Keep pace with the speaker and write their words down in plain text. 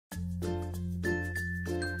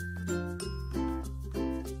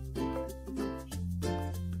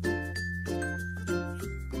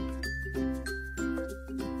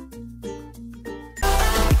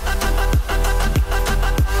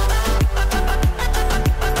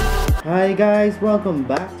Hi guys, welcome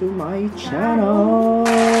back to my channel.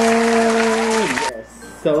 Yes.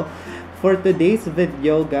 So, for today's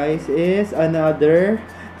video guys is another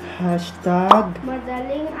hashtag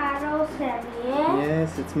Madaling Araw serye.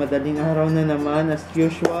 Yes, it's madaling araw na naman as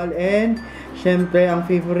usual. And syempre ang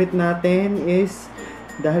favorite natin is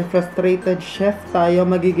dahil frustrated chef tayo,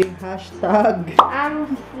 magiging hashtag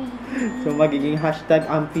Amphi. So magiging hashtag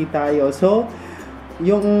Amphi tayo. So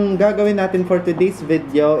yung gagawin natin for today's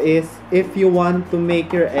video is if you want to make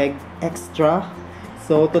your egg extra,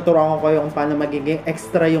 so tuturuan ko kayo kung paano magiging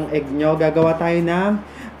extra yung egg nyo. Gagawa tayo ng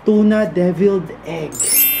Tuna Deviled Egg.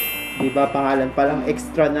 Diba, pangalan palang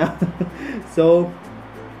extra na. So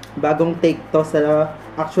bagong take to sa,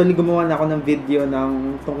 actually gumawa na ako ng video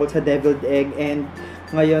tungkol sa deviled egg, and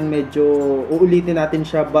ngayon medyo uulitin natin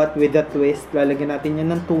siya but with a twist. Lalagyan natin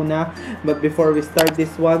yan ng tuna. But before we start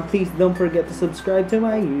this one, please don't forget to subscribe to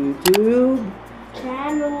my YouTube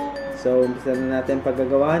channel. So umpisa na natin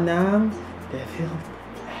paggagawa ng deviled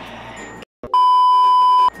egg.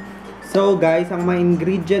 So guys, ang mga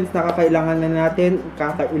ingredients na kakailanganin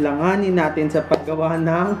natin sa paggawa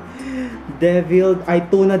ng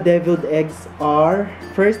tuna deviled eggs are,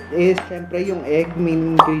 first is syempre yung egg.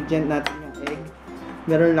 Main ingredient natin yung egg.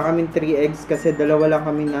 Meron lang kaming 3 eggs kasi dalawa lang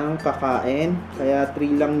kami ng kakain, kaya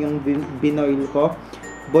 3 lang yung binoil ko.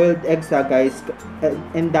 Boiled eggs guys,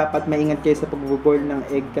 and dapat maingat kayo sa pag-boil ng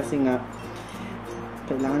egg kasi nga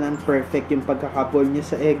kailangan perfect yung pagkakaboil nyo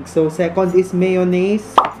sa egg. So second is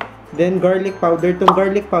mayonnaise, then garlic powder. Itong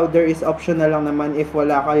garlic powder is optional lang naman, if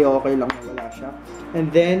wala kayo okay lang na wala siya. And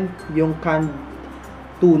then yung canned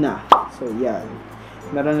tuna. So yan,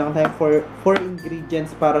 meron lang tayong 4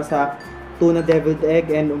 ingredients para sa tuna deviled egg,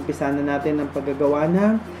 and umpisa na natin ang paggagawa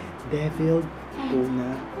ng deviled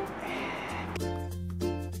tuna.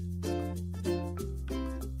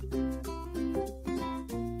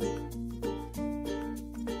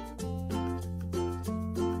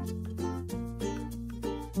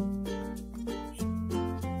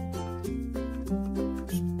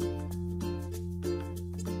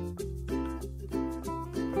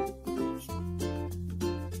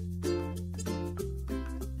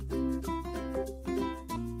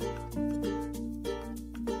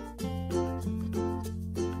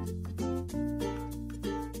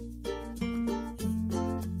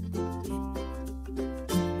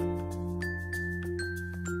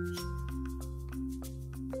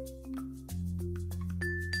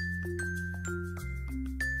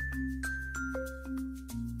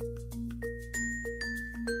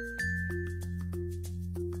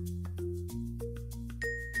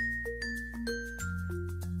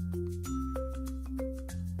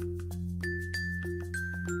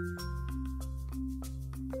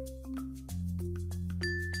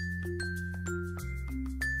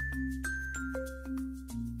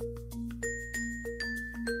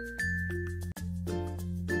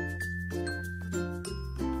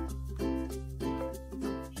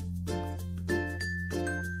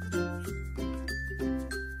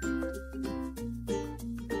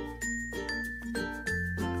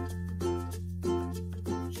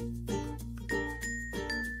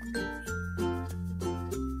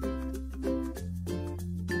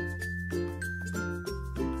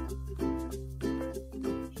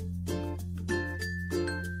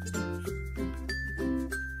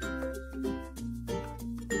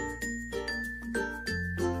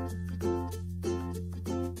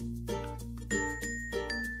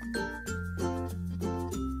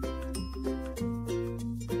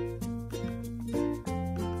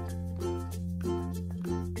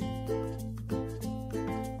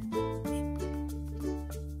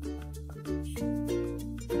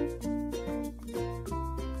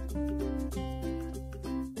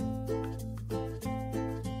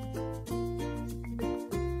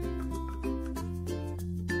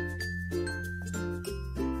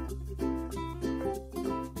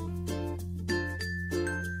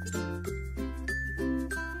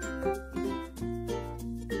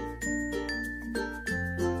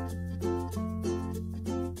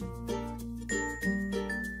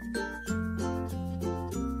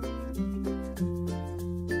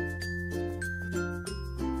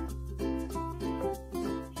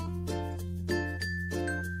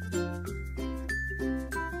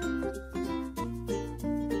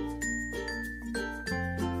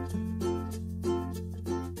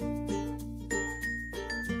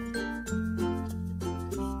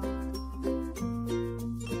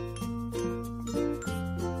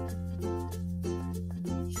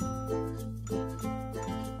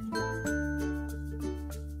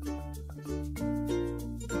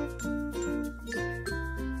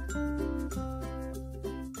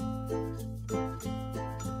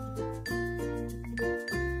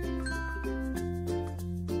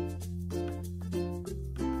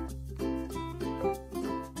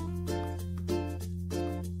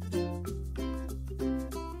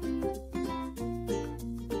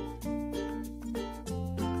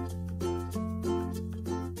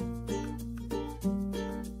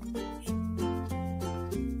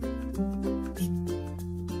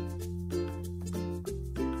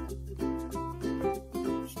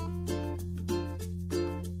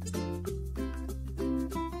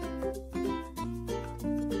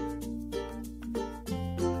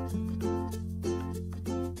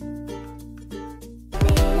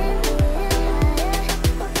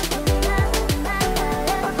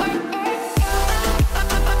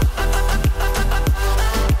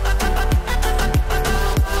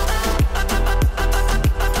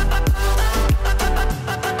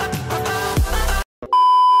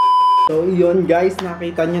 yun guys,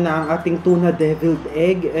 nakita nyo na ang ating tuna deviled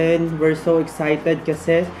egg and we're so excited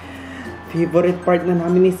kasi favorite part na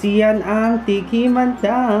namin ni Sian ang tikiman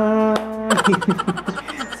time.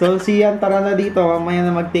 So Sian, tara na dito, mamaya na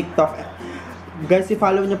mag TikTok. Guys,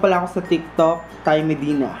 i-follow nyo pala ako sa TikTok,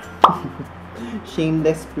 Medina.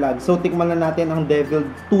 Shameless plug. So tikman na natin ang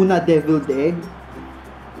tuna deviled egg.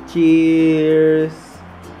 Cheers!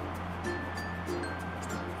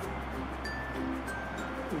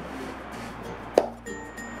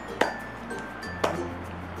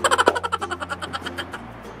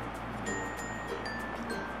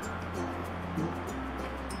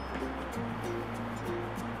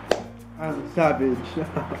 Ang savage.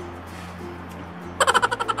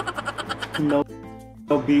 No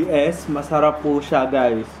BS, masarap po siya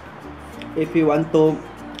guys. If you want to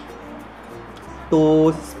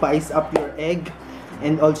spice up your egg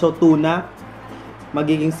and also tuna,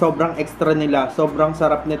 magiging sobrang extra nila. Sobrang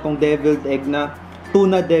sarap nitong deviled egg na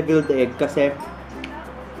tuna deviled egg kasi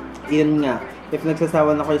yun nga, if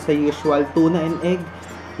nagsasawa na kayo sa usual tuna and egg,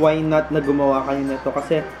 why not na gumawa kayo nito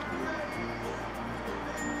kasi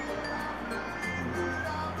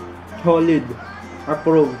solid.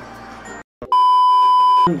 Approve.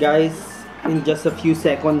 Guys, in just a few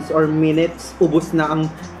seconds or minutes, ubos na ang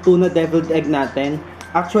tuna deviled egg natin.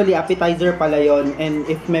 Actually, appetizer pala yon. And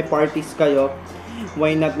if may parties kayo,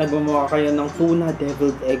 why not na gumawa kayo ng tuna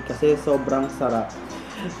deviled egg kasi sobrang sarap.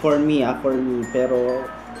 For me. Pero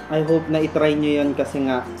I hope na itry nyo yon kasi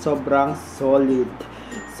nga sobrang solid.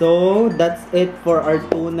 So, that's it for our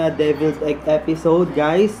tuna deviled egg episode,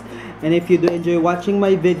 guys. And if you do enjoy watching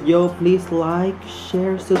my video, please like,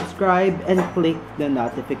 share, subscribe, and click the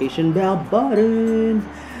notification bell button.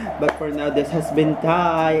 But for now, this has been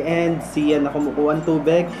Ty and Sian na kumukuha ng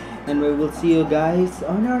tubig. And we will see you guys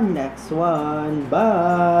on our next one.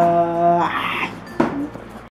 Bye!